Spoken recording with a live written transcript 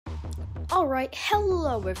Alright,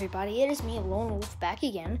 hello everybody, it is me, Lone Wolf, back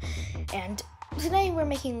again, and today we're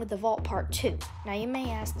making the Vault Part 2. Now you may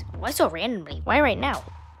ask, why so randomly? Why right now?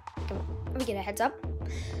 Let me get a heads up.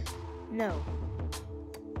 No.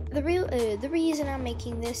 The reason I'm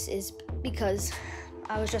making this is because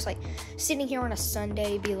I was just like, sitting here on a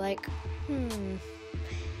Sunday, be like, I'm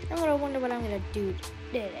gonna wonder what I'm gonna do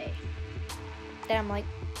today. Then I'm like,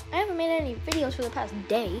 I haven't made any videos for the past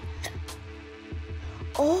day.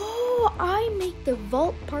 Oh, I make the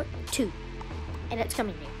Vault Part 2, and it's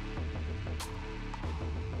coming new.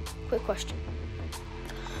 Quick question.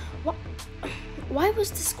 Why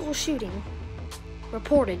was the school shooting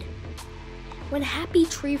reported when Happy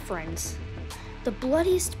Tree Friends, the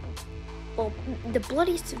bloodiest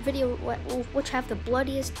video, which have the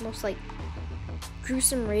bloodiest, most like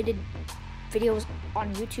gruesome rated videos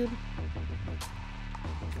on YouTube,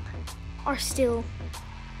 are still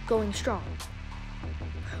going strong?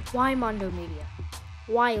 Why Mondo Media?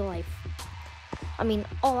 Why Life? I mean,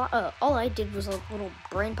 all I did was a little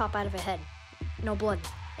brain pop out of a head. No blood.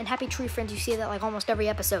 And Happy Tree Friends, you see that like almost every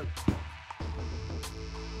episode.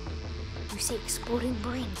 You see exploding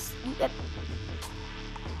brains.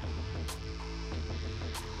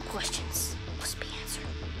 Questions must be answered.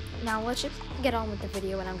 Now let's just get on with the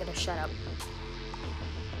video and I'm gonna shut up.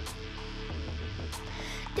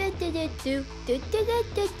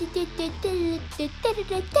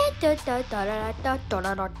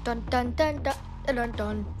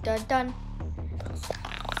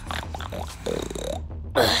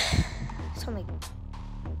 Something.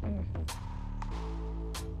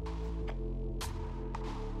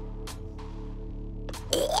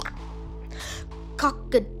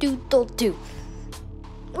 Cock-a-doodle-doo.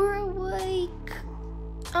 We're awake.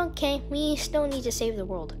 Okay, we still need to save the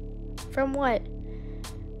world. From what?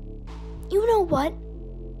 You know what?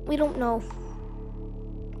 We don't know.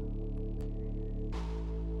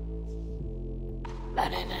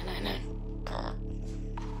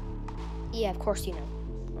 Yeah, of course you know.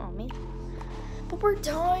 Oh, man. But we're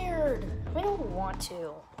tired. We don't want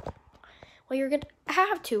to. Well, you're gonna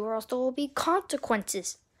have to, or else there will be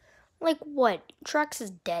consequences. Like what? Trax is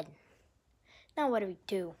dead. Now what do we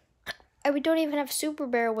do? And we don't even have Super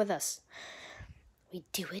Bear with us. We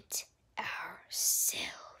do it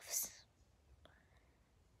ourselves.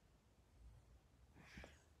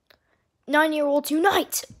 9-year-olds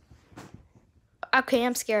unite! Okay,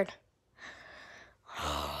 I'm scared.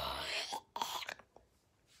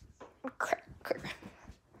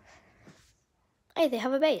 Hey, they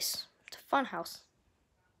have a base. It's a fun house.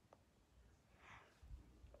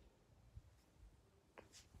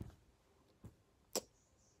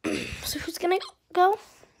 So who's gonna go?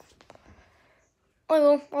 I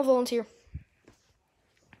will. I'll volunteer.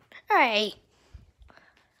 Alright.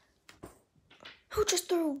 Who just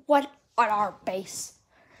threw what on our base?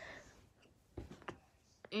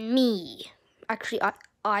 Me. Actually,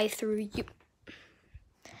 I threw you.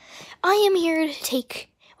 I am here to take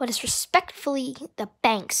what is respectfully the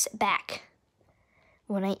banks back.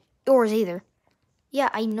 Yours either. Yeah,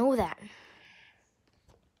 I know that.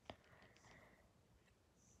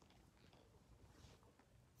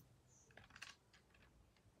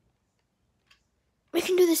 We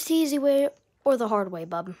can do this the easy way or the hard way,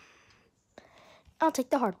 bub. I'll take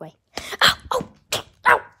the hard way. Ow! Oh!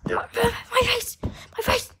 Ow! My face! My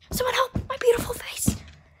face! Someone help! My beautiful face!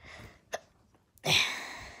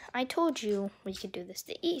 I told you we could do this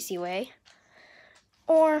the easy way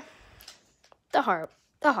or the hard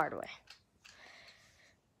way.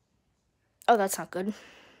 Oh, that's not good.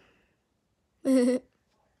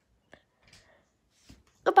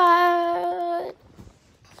 Goodbye!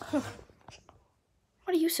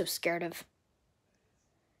 What are you so scared of?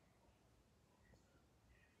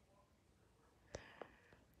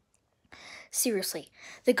 Seriously,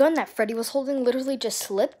 the gun that Freddy was holding literally just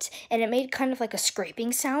slipped, and it made kind of like a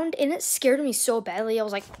scraping sound, and it scared me so badly. I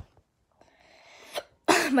was like,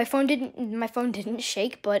 my phone didn't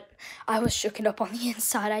shake, but I was shooken up on the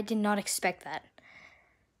inside. I did not expect that.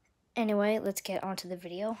 Anyway, let's get on to the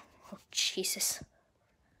video. Oh, Jesus.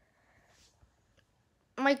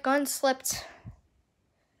 My gun slipped.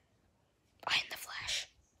 I am the Flash.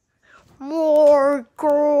 My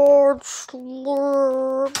God,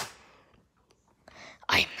 slurp.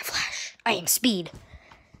 I am the Flash. I am Speed.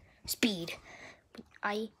 Speed.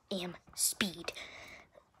 I am Speed.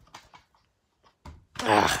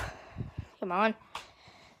 Ugh. Come on.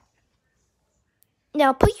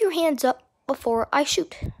 Now put your hands up before I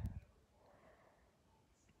shoot.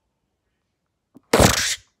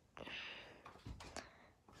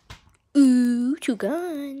 Ooh, 2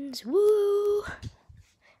 guns. Woo.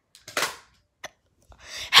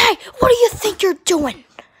 Hey, what do you think you're doing?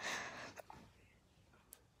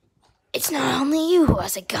 It's not only you who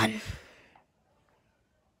has a gun.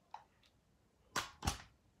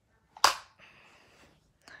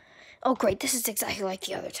 Oh great, this is exactly like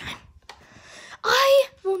the other time. I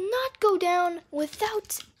will not go down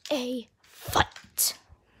without a fight.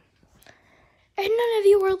 And none of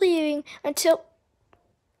you are leaving until...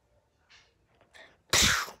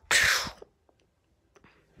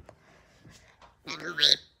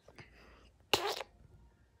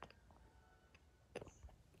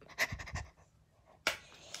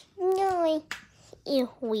 No, you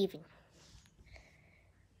leaving.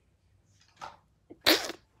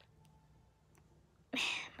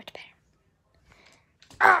 Much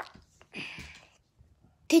better.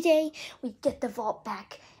 Today, we get the vault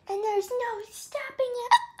back, and there's no stopping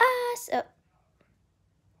us. Oh.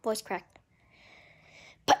 Voice cracked.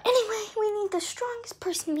 But anyway, we need the strongest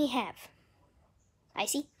person we have.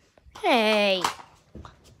 Icy? Hey.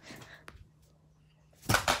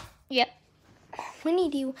 Yep. We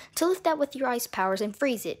need you to lift that with your ice powers and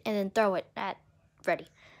freeze it, and then throw it at Freddy.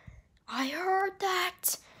 I heard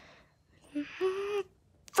that.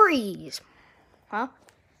 Freeze. Huh?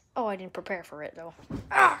 Oh, I didn't prepare for it, though.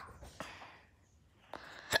 Ah!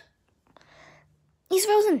 He's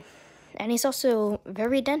frozen. And he's also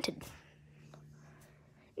very dented.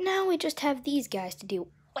 Now we just have these guys to deal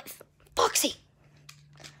with. Foxy!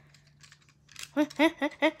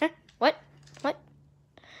 What? What?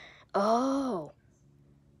 Oh.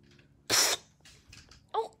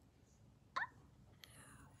 Oh.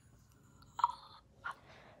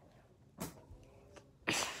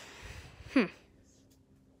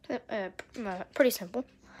 Pretty simple.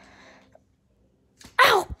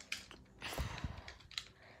 Ow!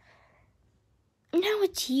 Now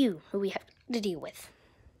it's you who we have to deal with.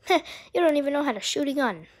 You don't even know how to shoot a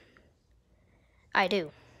gun. I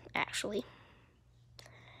do, actually.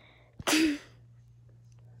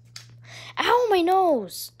 Ow, my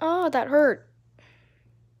nose! Oh, that hurt.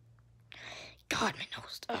 God, my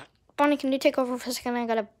nose. Bonnie, can you take over for a second? I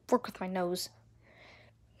gotta work with my nose.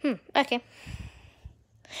 Okay.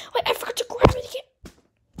 Wait, I forgot to grab it again.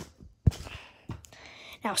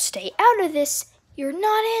 Now stay out of this. You're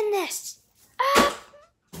not in this. Ah!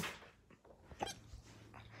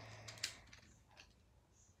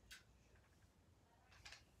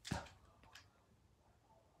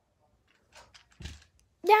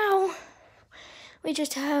 Now, we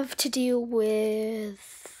just have to deal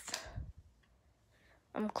with...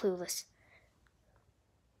 I'm clueless.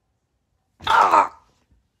 Ah!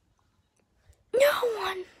 No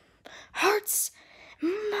one hurts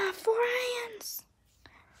my friends.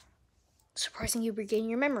 Surprising you regain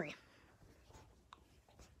your memory.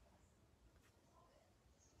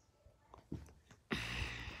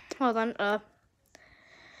 Hold on,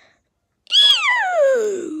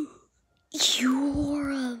 You're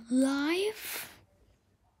alive?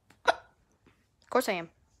 Of course I am.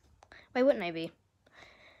 Why wouldn't I be?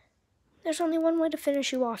 There's only one way to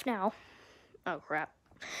finish you off now. Oh, crap.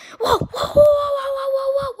 Whoa, whoa, whoa, whoa, whoa,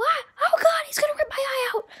 whoa, whoa, what? Oh, God, he's gonna rip my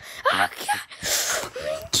eye out. Oh, God.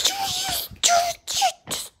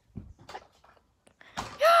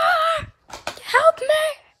 Help me.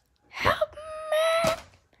 Help me.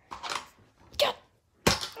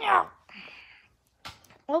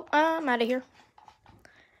 Oh, I'm out of here.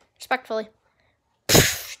 Respectfully.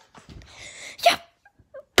 Yep.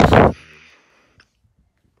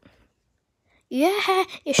 Yeah,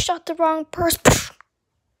 you shot the wrong person.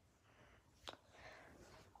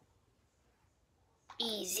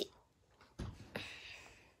 Easy.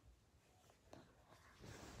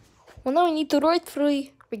 Well, now I need to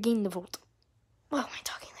rightfully regain the vault. Why am I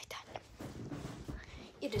talking like that?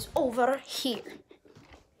 It is over here.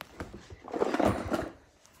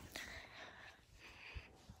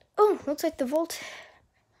 Oh, looks like the vault.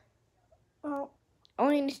 Well, all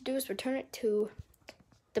I need to do is return it to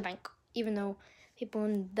the bank, even though people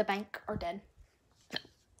in the bank are dead.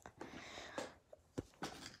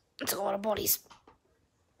 It's a lot of bodies.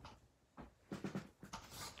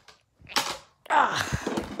 Ah.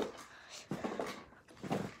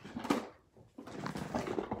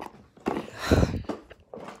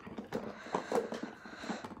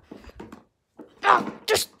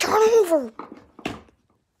 Just turn him over.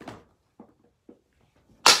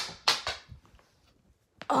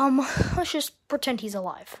 Let's just pretend he's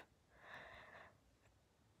alive.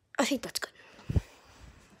 I think that's good.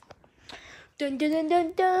 Dun dun dun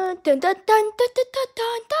dun dun dun dun dun dun dun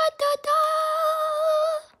dun dun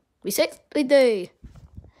dun. We saved the day.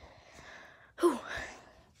 Whew.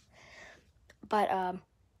 But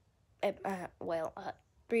well,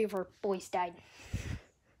 3 of our boys died.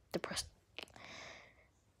 press.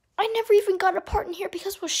 I never even got a part in here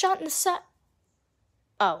because it was shot in the set.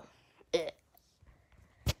 Oh.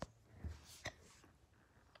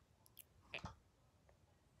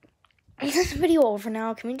 Is this video over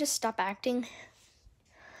now? Can we just stop acting?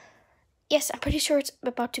 Yes, I'm pretty sure it's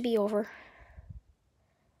about to be over.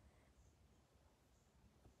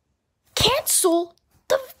 Cancel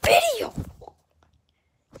the video!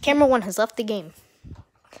 Camera 1 has left the game.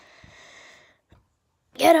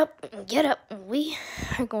 Get up, get up. We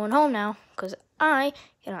are going home now because I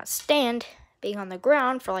cannot stand being on the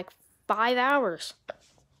ground for like 5 hours.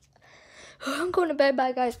 I'm going to bed.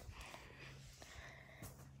 Bye, guys.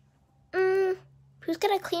 Who's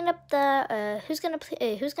gonna clean up the? Who's gonna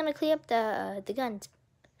clean up the guns?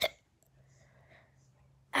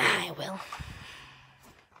 I will.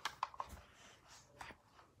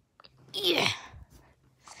 Yeah.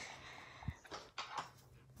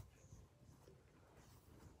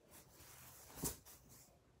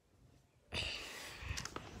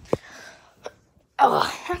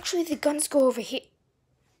 Oh, actually, the guns go over here.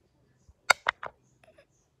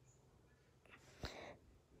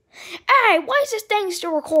 Hey, why is this thing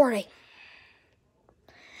still recording?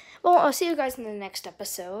 Well, I'll see you guys in the next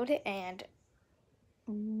episode, and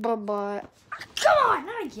bye-bye. Come on,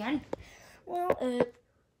 not again. Well,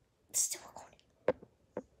 it's still recording.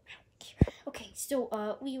 Okay,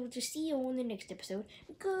 so, we will just see you in the next episode.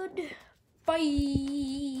 Goodbye.